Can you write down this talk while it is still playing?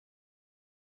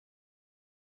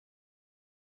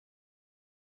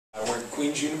I work at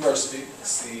Queen's University.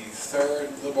 It's the third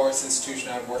liberal arts institution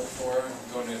I've worked for.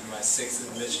 I'm going into my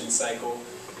 6th admission cycle.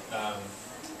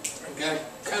 I've got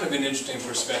kind of an interesting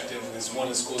perspective because one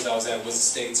of the schools I was at was a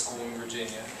state school in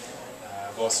Virginia.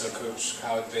 I've also coached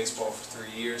college baseball for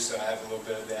 3 years, so I have a little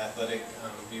bit of the athletic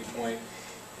viewpoint.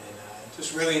 And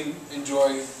just really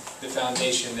enjoy the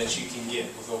foundation that you can get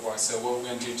with liberal arts. So what we're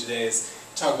going to do today is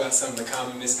talk about some of the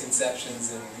common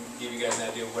misconceptions and give you guys an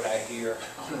idea of what I hear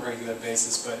on a regular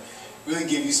basis, but really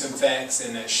give you some facts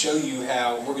and show you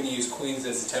how we're going to use Queens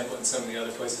as a template and some of the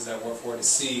other places I work for to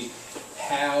see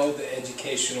how the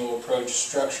educational approach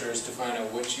structures to find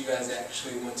out what you guys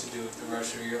actually want to do with the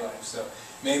rest of your life. So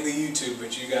mainly YouTube,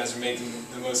 but you guys are making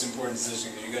the most important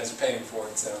decision because you guys are paying for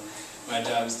it, so my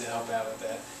job is to help out with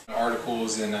that.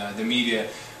 Articles and the media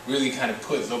really kind of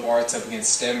put liberal arts up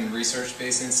against STEM and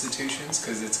research-based institutions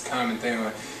because it's a common thing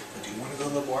like, well, do you want to go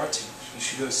liberal arts? You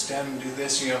should go STEM and do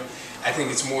this, you know. I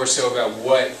think it's more so about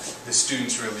what the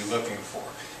student's really looking for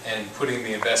and putting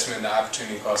the investment and the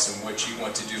opportunity cost in what you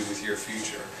want to do with your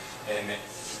future. And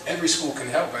every school can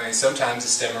help. I mean, sometimes a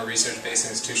STEM or research-based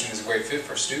institution is a great fit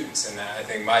for students, and I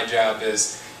think my job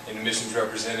as an admissions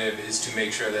representative is to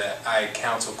make sure that I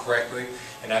counsel correctly.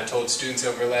 And I've told students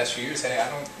over the last few years, hey,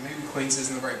 maybe Queens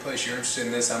isn't the right place. You're interested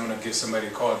in this, I'm going to give somebody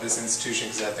a call at this institution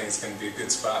because I think it's going to be a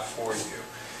good spot for you.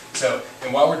 So,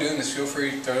 and while we're doing this, feel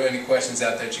free to throw any questions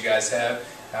out that you guys have.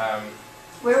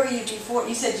 Where were you before?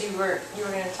 You said you were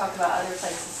going to talk about other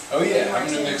places. Oh yeah, I'm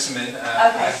going to mix them in.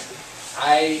 Okay.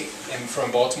 I am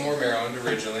from Baltimore, Maryland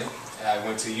originally. I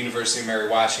went to University of Mary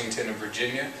Washington in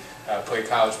Virginia. Played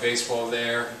college baseball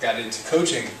there. Got into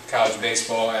coaching college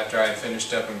baseball after I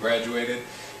finished up and graduated.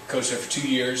 Coached there for 2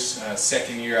 years.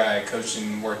 Second year I coached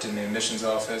and worked in the admissions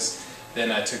office.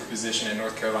 Then I took a position at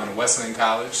North Carolina Wesleyan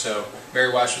College. So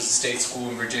Mary Wash was a state school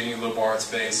in Virginia, liberal arts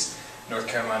based. North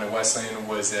Carolina Wesleyan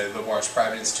was a liberal arts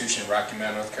private institution in Rocky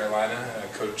Mount, North Carolina. I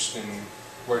coached and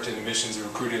worked in admissions and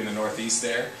recruited in the Northeast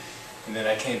there. And then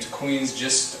I came to Queens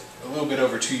just a little bit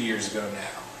over 2 years ago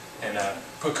now. And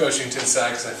put coaching to the side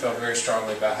because I felt very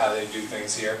strongly about how they do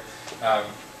things here.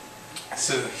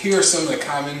 So here are some of the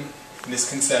common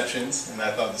misconceptions, and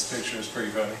I thought this picture was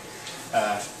pretty funny.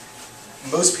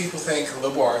 Most people think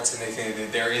liberal arts and they think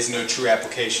that there is no true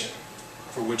application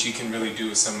for what you can really do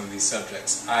with some of these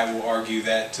subjects. I will argue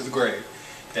that to the grave,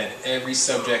 that every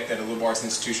subject that a liberal arts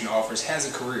institution offers has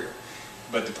a career.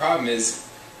 But the problem is,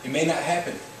 it may not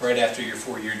happen right after your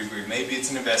 4-year degree. Maybe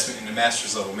it's an investment in the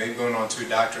master's level, maybe going on to a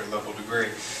doctorate level degree.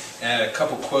 And I had a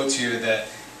couple quotes here that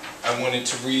I wanted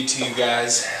to read to you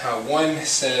guys. One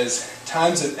says,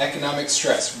 times of economic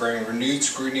stress bring renewed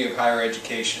scrutiny of higher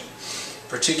education,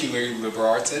 particularly liberal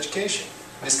arts education.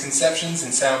 Misconceptions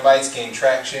and sound bites gain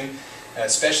traction,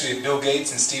 especially if Bill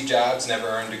Gates and Steve Jobs never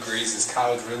earned degrees. Is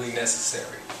college really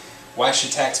necessary? Why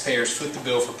should taxpayers foot the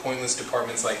bill for pointless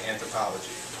departments like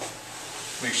anthropology?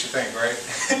 Makes you think, right?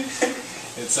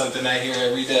 It's something I hear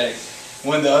every day.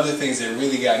 One of the other things that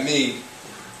really got me,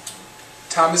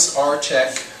 Thomas R.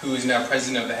 Cech, who is now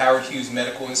president of the Howard Hughes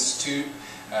Medical Institute,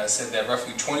 said that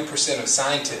roughly 20% of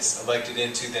scientists elected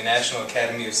into the National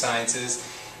Academy of Sciences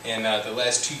in the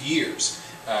last 2 years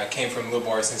came from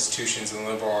liberal arts institutions and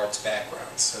liberal arts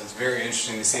backgrounds. So it's very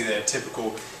interesting to see that a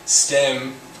typical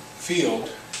STEM field,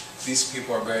 these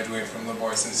people are graduating from liberal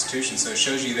arts institutions. So it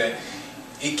shows you that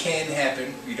it can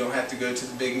happen. You don't have to go to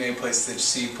the big name places that you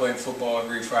see playing football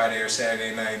every Friday or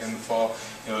Saturday night in the fall.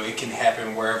 You know, it can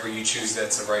happen wherever you choose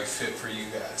that's the right fit for you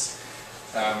guys.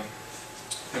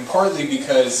 And partly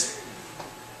because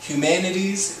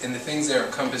humanities and the things that are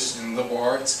encompassed in liberal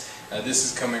arts, this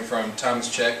is coming from Thomas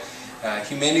Cech,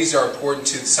 humanities are important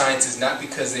to the sciences not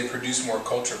because they produce more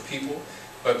cultured people,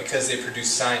 but because they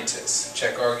produce scientists.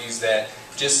 Cech argues that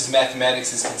just as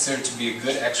mathematics is considered to be a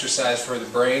good exercise for the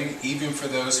brain, even for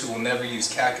those who will never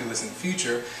use calculus in the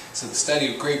future, so the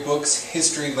study of great books,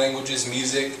 history, languages,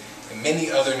 music, and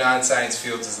many other non-science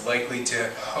fields is likely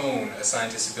to hone a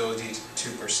scientist's ability to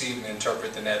perceive and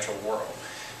interpret the natural world.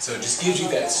 So it just gives you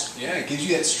that, it gives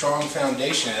you that strong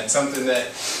foundation. It's something that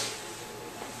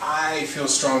I feel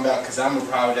strong about because I'm a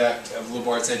product of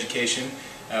liberal arts education.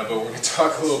 But we're going to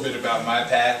talk a little bit about my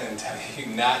path and tell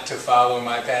you not to follow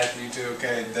my path, you two,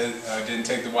 okay? I didn't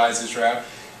take the wisest route.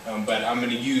 But I'm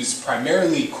going to use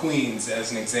primarily Queens as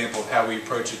an example of how we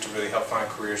approach it to really help find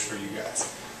careers for you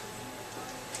guys.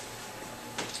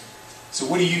 So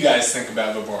what do you guys think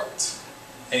about liberal arts?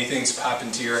 Anything's pop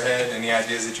into your head? Any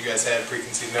ideas that you guys had,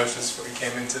 preconceived notions before you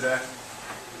came in today?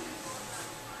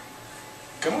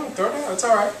 Come on, throw it out. It's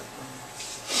all right.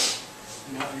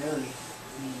 Not really.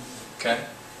 Okay.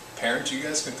 Parents, you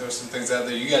guys can throw some things out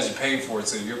there. You guys are paying for it,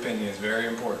 so your opinion is very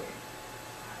important.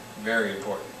 Very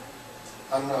important.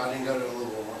 I don't know, I didn't go to a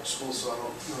liberal arts school, so I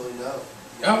don't really know.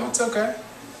 Oh, it's okay.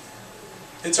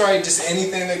 It's all right, just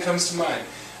anything that comes to mind.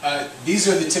 These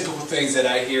are the typical things that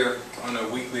I hear on a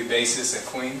weekly basis at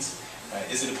Queens.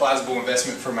 Is it a plausible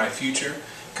investment for my future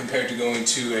compared to going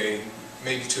to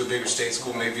maybe to a bigger state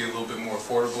school, maybe a little bit more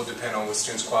affordable, depending on what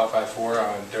students qualify for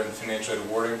during the financial aid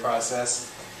awarding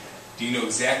process? Do you know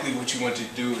exactly what you want to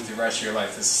do with the rest of your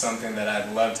life? This is something that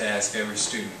I'd love to ask every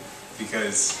student,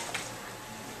 because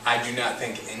I do not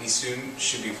think any student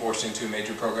should be forced into a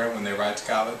major program when they arrive to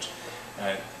college.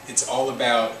 It's all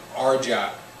about our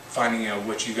job, finding out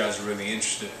what you guys are really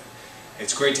interested in.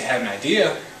 It's great to have an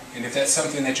idea, and if that's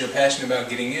something that you're passionate about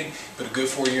getting in, but a good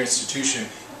four-year institution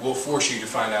will force you to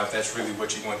find out if that's really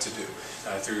what you want to do.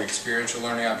 Through experiential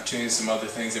learning opportunities, some other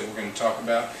things that we're going to talk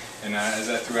about. And as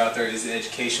I threw out there, is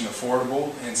education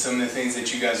affordable? And some of the things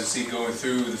that you guys will see going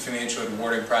through the financial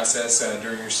awarding process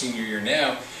during your senior year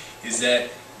now is that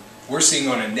we're seeing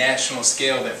on a national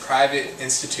scale that private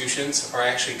institutions are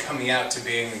actually coming out to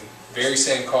being very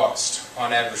same cost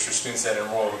on average for students that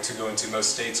enroll to go into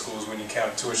most state schools when you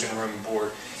count tuition, room, and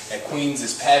board. At Queens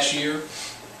this past year,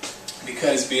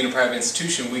 because being a private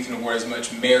institution, we can award as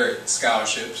much merit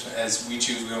scholarships as we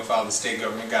choose. We don't follow the state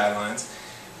government guidelines.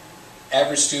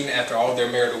 Average student, after all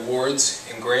their merit awards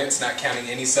and grants, not counting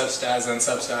any subsidized,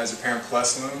 unsubsidized, or Parent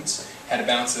Plus loans, had a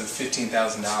balance of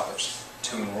 $15,000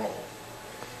 to enroll.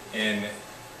 And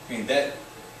I mean, that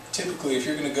typically, if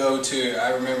you're going to go to, I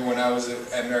remember when I was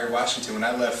at Mary Washington, when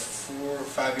I left 4 or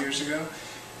 5 years ago,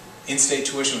 in-state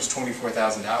tuition was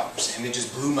 $24,000, and it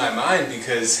just blew my mind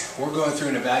because we're going through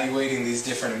and evaluating these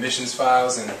different admissions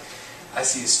files, and I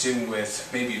see a student with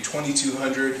maybe a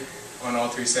 2,200 on all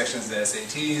 3 sections of the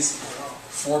SATs,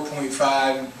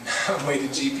 4.5 weighted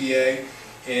GPA,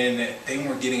 and they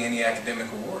weren't getting any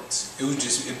academic awards.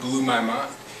 It blew my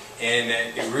mind, and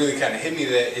it really kind of hit me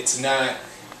that it's not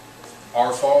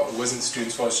our fault, it wasn't the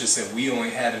student's fault, it's just that we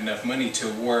only had enough money to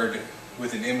award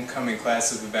with an incoming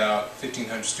class of about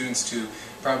 1,500 students to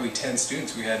probably 10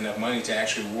 students. We had enough money to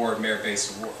actually award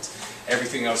merit-based awards.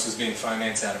 Everything else was being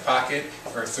financed out of pocket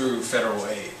or through federal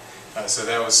aid. So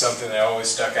that was something that always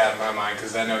stuck out in my mind,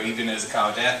 because I know even as a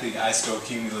college athlete, I still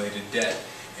accumulated debt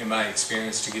in my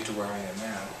experience to get to where I am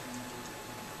now.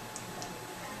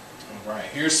 All right,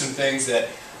 here's some things that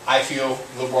I feel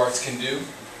liberal arts can do.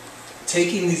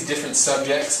 Taking these different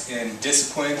subjects and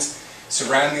disciplines,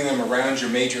 surrounding them around your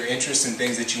major interests and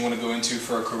things that you want to go into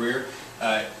for a career,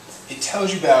 it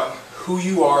tells you about who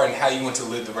you are and how you want to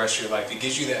live the rest of your life. It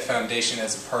gives you that foundation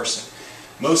as a person.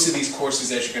 Most of these courses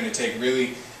that you're going to take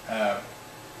really,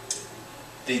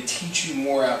 they teach you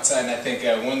more outside, and I think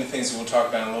one of the things that we'll talk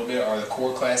about in a little bit are the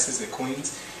core classes at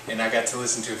Queens. And I got to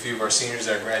listen to a few of our seniors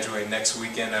that are graduating next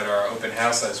weekend at our open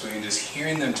house last week, and just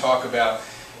hearing them talk about,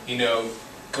 you know,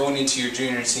 going into your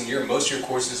junior and senior year, most of your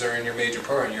courses are in your major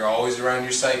program. You're always around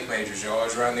your psych majors, you're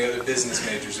always around the other business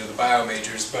majors or the bio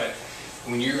majors, but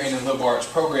when you're in a liberal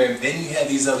arts program, then you have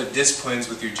these other disciplines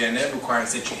with your gen ed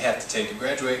requirements that you have to take to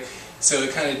graduate, so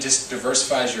it kind of just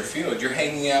diversifies your field. You're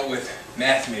hanging out with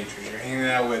math majors, you're hanging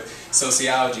out with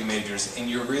sociology majors, and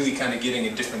you're really kind of getting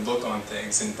a different look on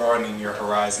things and broadening your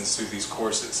horizons through these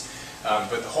courses. But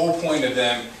the whole point of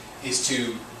them is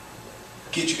to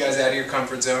get you guys out of your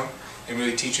comfort zone, and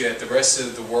really teach you that the rest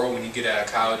of the world when you get out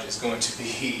of college is going to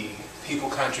be people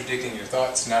contradicting your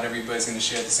thoughts. Not everybody's going to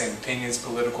share the same opinions,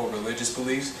 political, religious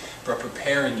beliefs, but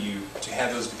preparing you to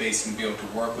have those debates and be able to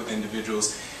work with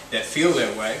individuals that feel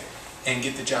that way and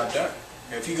get the job done.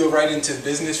 If you go right into the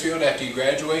business field after you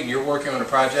graduate and you're working on a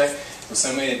project with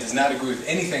somebody that does not agree with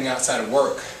anything outside of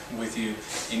work with you,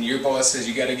 and your boss says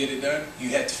you got to get it done, you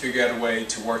have to figure out a way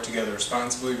to work together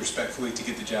responsibly, respectfully to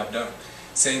get the job done.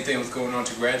 Same thing with going on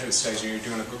to graduate studies, when you're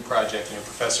doing a group project and your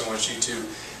professor wants you to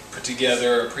put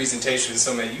together a presentation of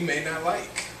something that you may not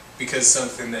like because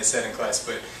something they said in class.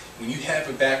 But when you have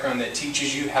a background that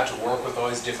teaches you how to work with all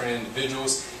these different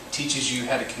individuals, teaches you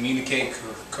how to communicate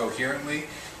coherently,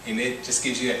 and it just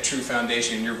gives you that true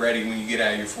foundation, and you're ready when you get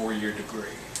out of your 4-year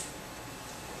degree.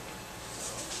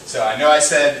 So I know I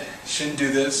said shouldn't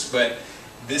do this, but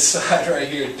this slide right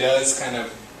here does kind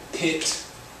of pit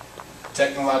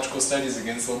technological studies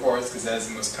against liberal arts, because that's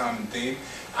the most common theme.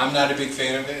 I'm not a big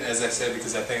fan of it, as I said,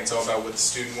 because I think it's all about what the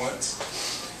student wants.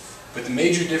 But the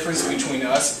major difference between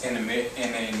us and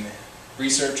a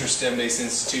research or STEM-based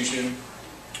institution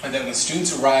is that when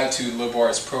students arrive to a liberal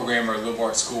arts program or a liberal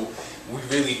arts school, we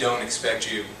really don't expect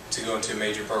you to go into a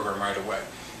major program right away.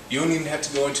 You don't even have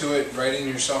to go into it right in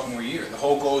your sophomore year. The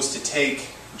whole goal is to take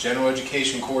general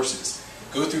education courses.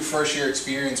 Go through first-year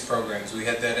experience programs. We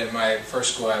had that at my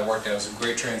first school I worked at. It was a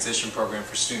great transition program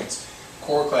for students.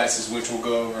 core classes, which we'll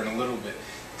go over in a little bit.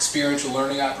 Experiential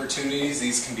learning opportunities,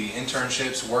 these can be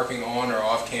internships, working on or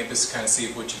off campus to kind of see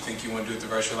if what you think you want to do with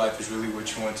the rest of your life is really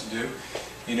what you want to do.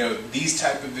 You know, these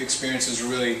type of experiences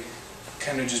really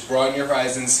kind of just broaden your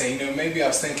horizons, say, you know, maybe I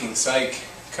was thinking psych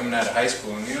coming out of high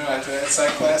school, and you know, after that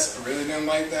psych class, I really didn't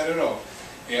like that at all.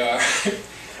 You know,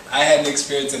 I had an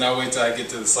experience, and I'll wait till I get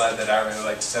to the slide that I really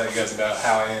like to tell you guys about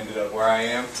how I ended up where I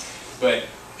am. But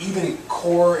even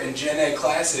core and gen ed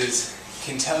classes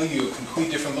can tell you a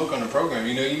complete different look on the program.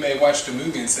 You know, you may have watched a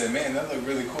movie and said, man, that looked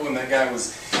really cool, and that guy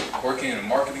was working in a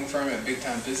marketing firm at a big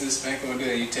time business bank one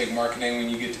day. You take marketing when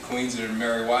you get to Queens or to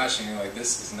Mary Washington, you're like,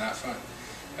 this is not fun.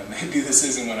 Maybe this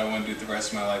isn't what I want to do the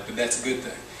rest of my life, but that's a good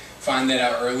thing. Find that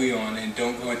out early on and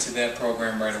don't go into that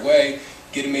program right away.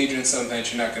 Get a major in something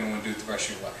that you're not going to want to do the rest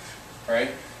of your life, right?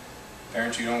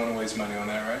 Parents, you don't want to waste money on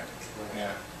that, right?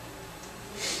 Yeah.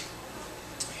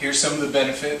 Here's some of the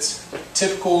benefits.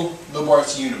 Typical liberal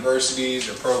arts universities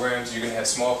or programs, you're going to have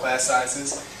small class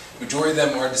sizes. Majority of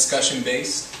them are discussion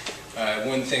based.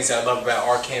 One of the things I love about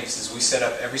our campus is we set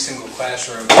up every single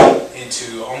classroom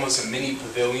into almost a mini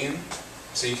pavilion.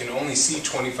 So you can only see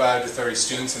 25 to 30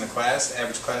 students in a class.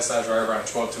 Average class size right around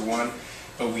 12 to 1.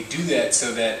 But we do that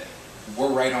so that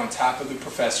we're right on top of the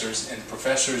professors, and the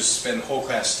professors spend the whole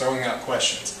class throwing out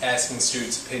questions, asking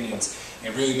students' opinions,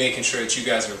 and really making sure that you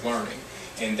guys are learning.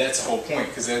 And that's the whole point,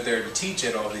 because they're there to teach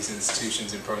at all these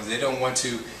institutions and programs. They don't want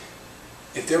to,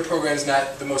 if their program's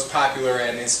not the most popular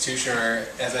at an institution, or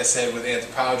as I said with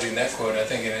anthropology in that quote, I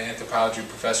think an anthropology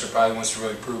professor probably wants to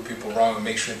really prove people wrong and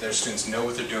make sure that their students know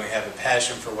what they're doing, have a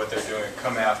passion for what they're doing, and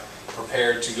come out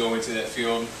prepared to go into that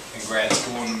field in grad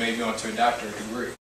school and maybe onto a doctorate degree.